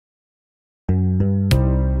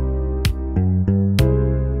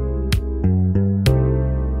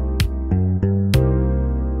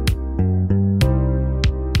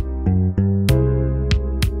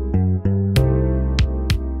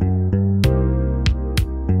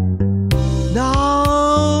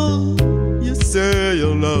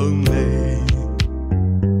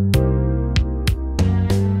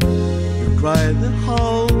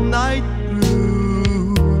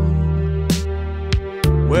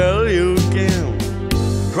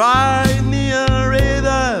Cry me a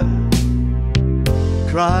river,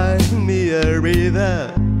 cry me a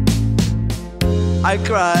river. I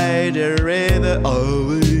cried a river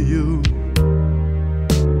over you.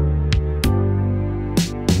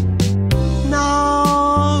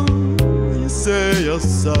 Now you say you're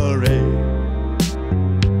sorry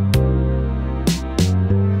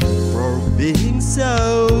for being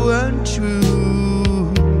so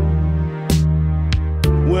untrue.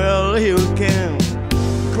 Well, you can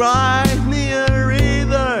cry me a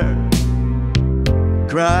river,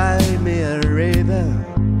 cry me a river.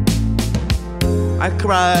 I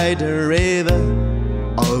cried a river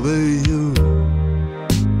over you.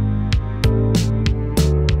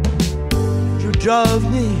 You drove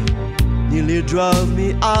me, nearly drove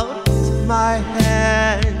me out of my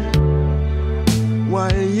head,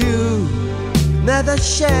 while you never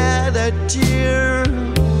shed a tear.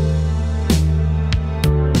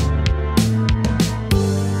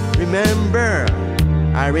 Remember,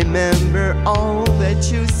 I remember all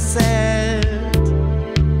that you said.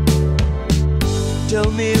 Tell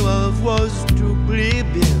me what was to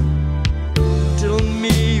believe in. Tell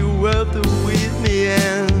me you were with me,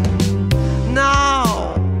 and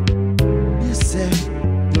now you say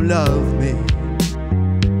you love me.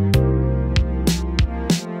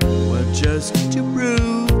 Well, just to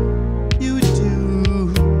prove you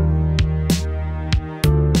do,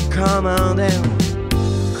 come on down.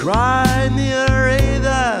 Cry me a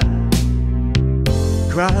river,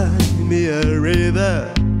 cry me a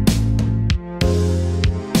river.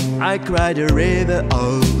 I cried a river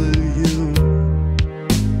over you.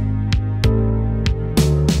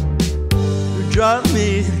 You drove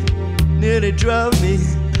me, nearly drove me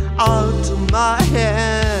out of my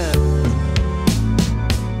head,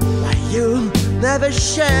 but you never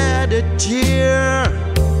shed a tear.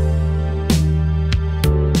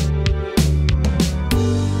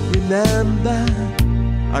 Remember,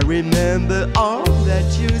 I remember all that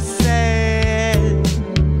you said.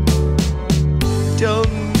 Tell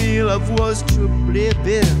me love was to believe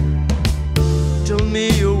in. Tell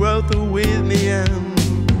me you were with me, and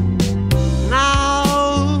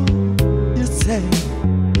now you say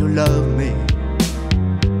you love me.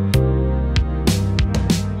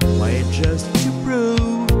 Why, just to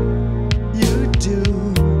prove you do.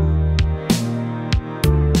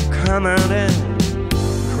 Come on and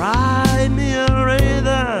cry me a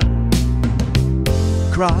river,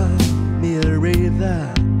 cry me a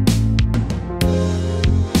river.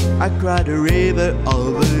 I cried a river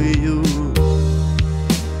over you.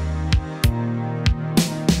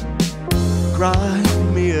 Cry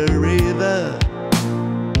me a river,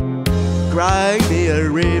 cry me a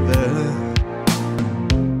river.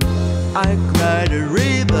 I cried a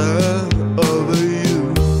river over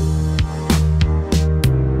you.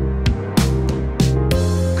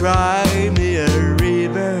 Cry me a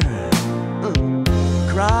river,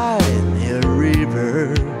 cry me a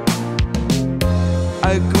river.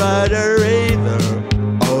 I cried a river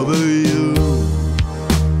over you.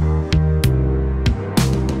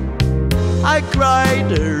 I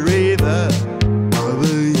cried a river